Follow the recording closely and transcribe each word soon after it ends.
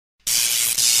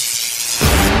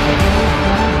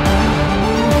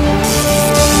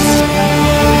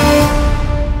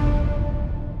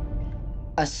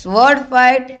sword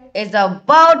fight is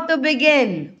about to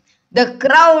begin. The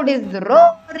crowd is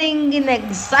roaring in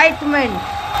excitement.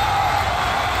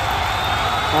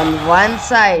 On one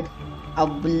side, a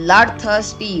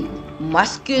bloodthirsty,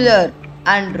 muscular,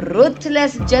 and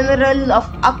ruthless general of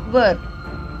Akbar,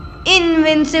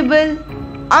 invincible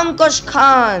Ankush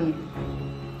Khan.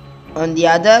 On the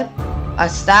other, a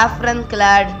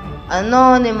saffron-clad,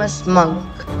 anonymous monk.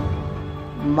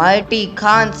 Mighty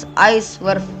Khan's eyes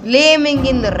were flaming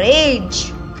in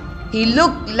rage. He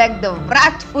looked like the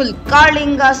wrathful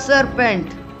Kalinga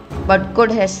serpent. But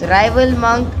could his rival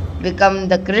monk become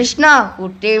the Krishna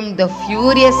who tamed the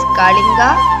furious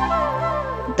Kalinga?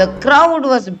 The crowd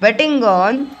was betting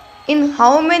on in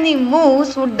how many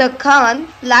moves would the Khan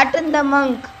flatten the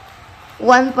monk.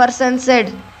 One person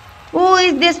said, "Who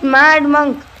is this mad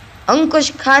monk?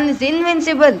 Ankush Khan is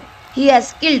invincible. He has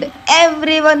killed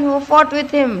everyone who fought with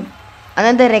him."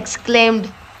 Another exclaimed,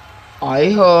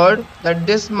 I heard that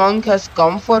this monk has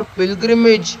come for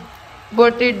pilgrimage,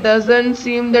 but it doesn't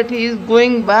seem that he is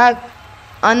going back.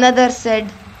 Another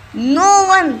said, No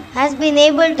one has been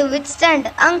able to withstand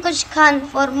Ankush Khan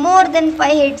for more than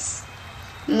 5 hits.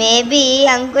 Maybe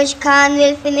Ankush Khan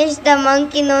will finish the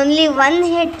monk in only 1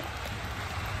 hit.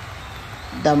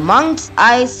 The monk's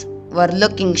eyes were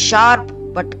looking sharp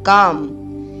but calm.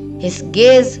 His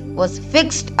gaze was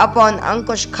fixed upon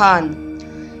Ankush Khan.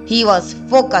 He was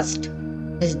focused.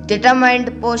 His determined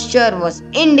posture was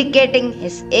indicating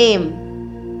his aim.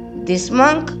 This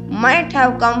monk might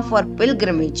have come for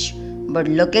pilgrimage, but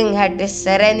looking at his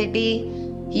serenity,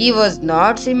 he was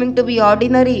not seeming to be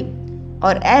ordinary,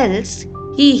 or else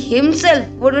he himself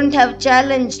wouldn't have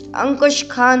challenged Ankush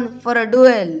Khan for a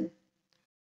duel.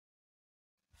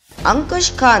 Ankush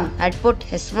Khan had put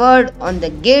his word on the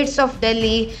gates of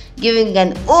Delhi, giving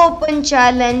an open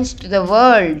challenge to the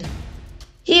world.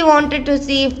 He wanted to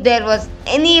see if there was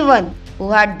anyone who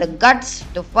had the guts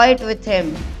to fight with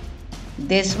him.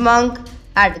 This monk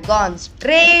had gone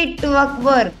straight to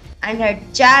Akbar and had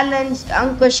challenged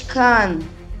Ankush Khan.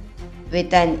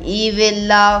 With an evil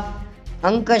laugh,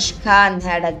 Ankush Khan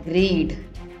had agreed.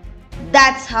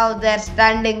 That's how they're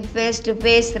standing face to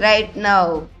face right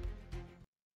now.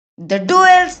 The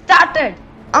duel started.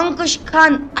 Ankush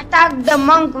Khan attacked the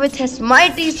monk with his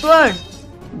mighty sword.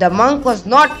 The monk was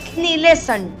not any less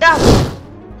tough.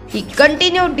 He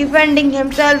continued defending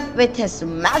himself with his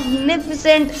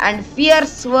magnificent and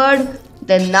fierce sword,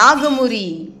 the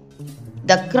Nagamuri.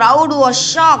 The crowd was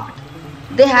shocked.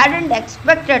 They hadn't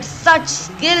expected such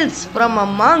skills from a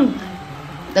monk.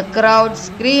 The crowd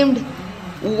screamed,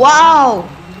 "Wow!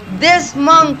 This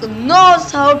monk knows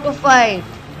how to fight!"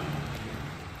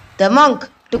 The monk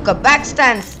took a back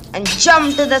stance and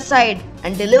jumped to the side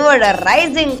and delivered a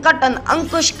rising cut on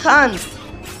Ankush Khan.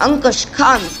 Ankush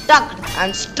Khan ducked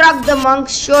and struck the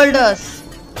monk's shoulders.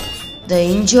 The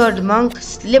injured monk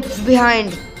slipped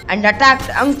behind and attacked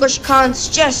Ankush Khan's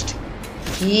chest.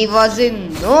 He was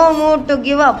in no mood to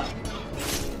give up.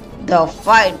 The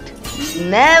fight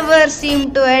never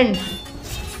seemed to end.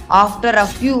 After a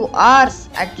few hours,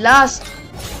 at last,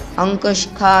 Ankush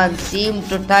Khan seemed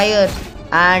to tire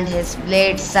and his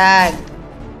blade sagged.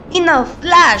 In a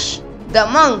flash, the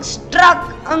monk struck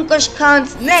Ankush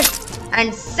Khan's neck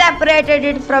and separated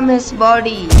it from his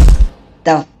body.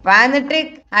 The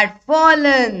fanatic had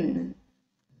fallen.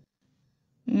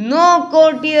 No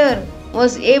courtier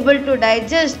was able to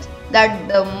digest that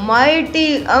the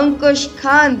mighty Ankush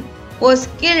Khan was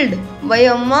killed by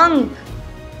a monk.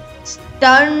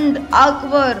 Stunned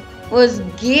Akbar was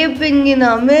gaping in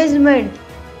amazement.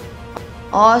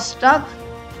 Awestruck,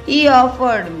 he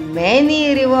offered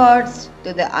many rewards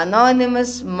to the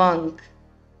anonymous monk.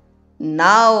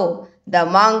 Now the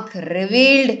monk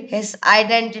revealed his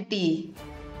identity.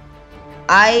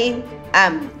 I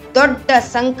am Dodda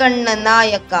Sankanna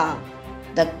Nayaka,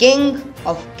 the king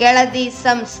of Keladi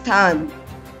Samsthan.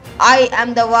 I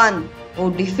am the one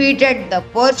who defeated the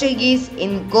Portuguese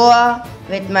in Goa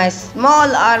with my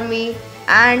small army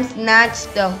and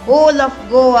snatched the whole of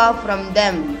Goa from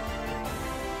them.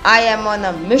 I am on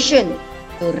a mission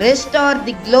to restore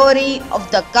the glory of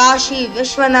the Kashi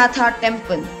Vishwanatha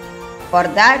temple. For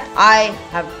that, I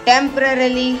have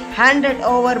temporarily handed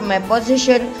over my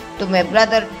position to my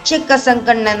brother Chikka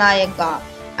Sankanna Nayaka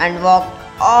and walked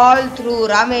all through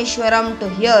Rameshwaram to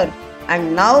here,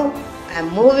 and now I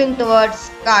am moving towards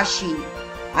Kashi.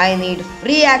 I need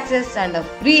free access and a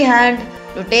free hand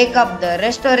to take up the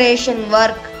restoration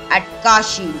work at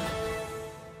Kashi.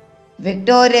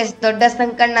 Victorious Dodda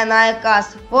Sankanna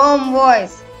Nayaka's firm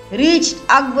voice reached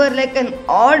Akbar like an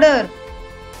order.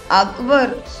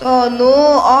 Akbar saw no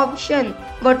option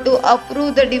but to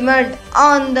approve the demand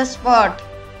on the spot.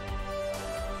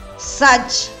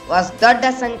 Such was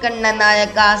Dodda Sankanna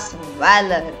Nayaka's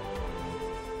valor.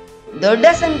 Dodda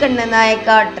Sankanna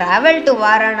Nayaka travelled to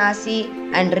Varanasi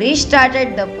and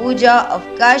restarted the puja of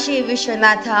Kashi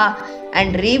Vishwanatha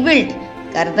and rebuilt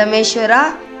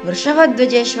Kardameshwara,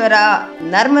 Vrishabhadvajeshwara,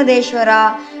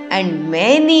 Narmadeshwara and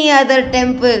many other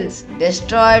temples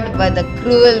destroyed by the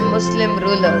cruel Muslim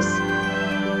rulers.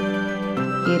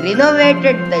 He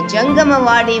renovated the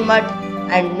Jangamawadi Mutt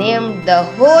and named the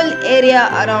whole area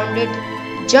around it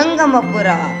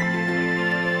Jangamapura.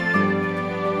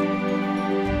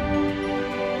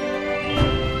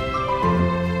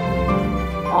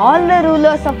 All the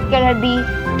rulers of Keladi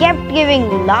kept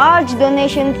giving large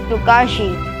donations to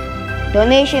Kashi,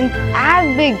 donations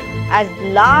as big as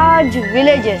large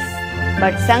villages.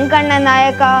 But Sankanna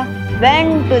Nayaka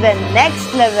went to the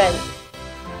next level.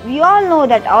 We all know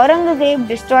that Aurangzeb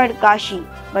destroyed Kashi,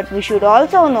 but we should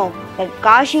also know that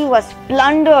Kashi was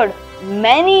plundered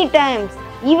many times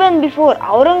even before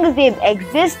Aurangzeb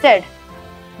existed.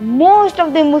 Most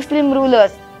of the Muslim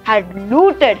rulers had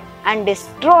looted and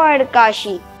destroyed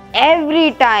Kashi.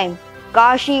 Every time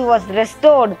Kashi was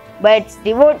restored by its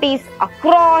devotees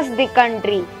across the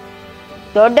country.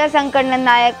 Dodda Sankanna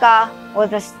Nayaka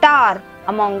was a star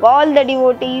among all the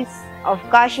devotees of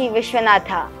Kashi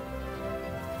Vishwanatha.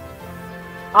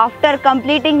 After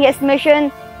completing his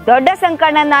mission, Dodda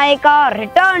Sankanna Nayaka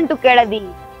returned to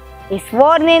Keladi. He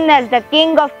swore in as the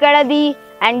king of Keladi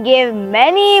and gave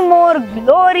many more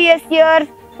glorious years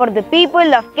for the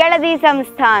people of Keladi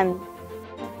Samsthan.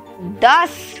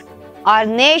 Thus, our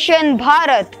nation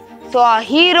Bharat saw a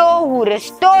hero who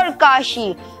restored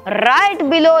Kashi right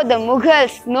below the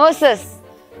Mughals' noses.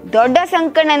 Dodda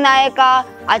Sankanna Nayaka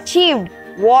achieved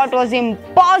what was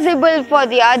impossible for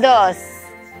the others.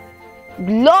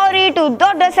 Glory to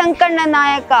Dodda Sankanna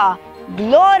Nayaka.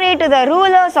 Glory to the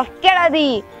rulers of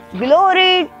Keladi.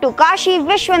 Glory to Kashi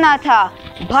Vishwanatha.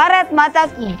 Bharat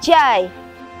Mata ki Jai.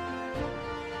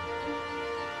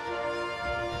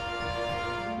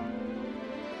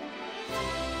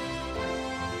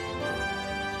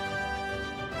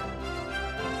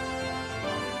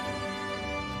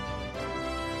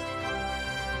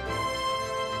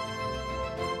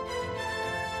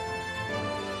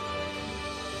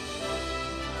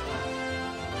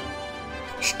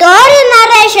 Story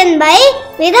narration by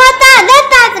Vidhata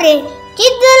Dattatri.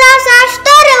 Chidwilasa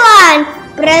Story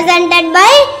 1. Presented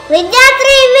by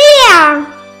Dattatri.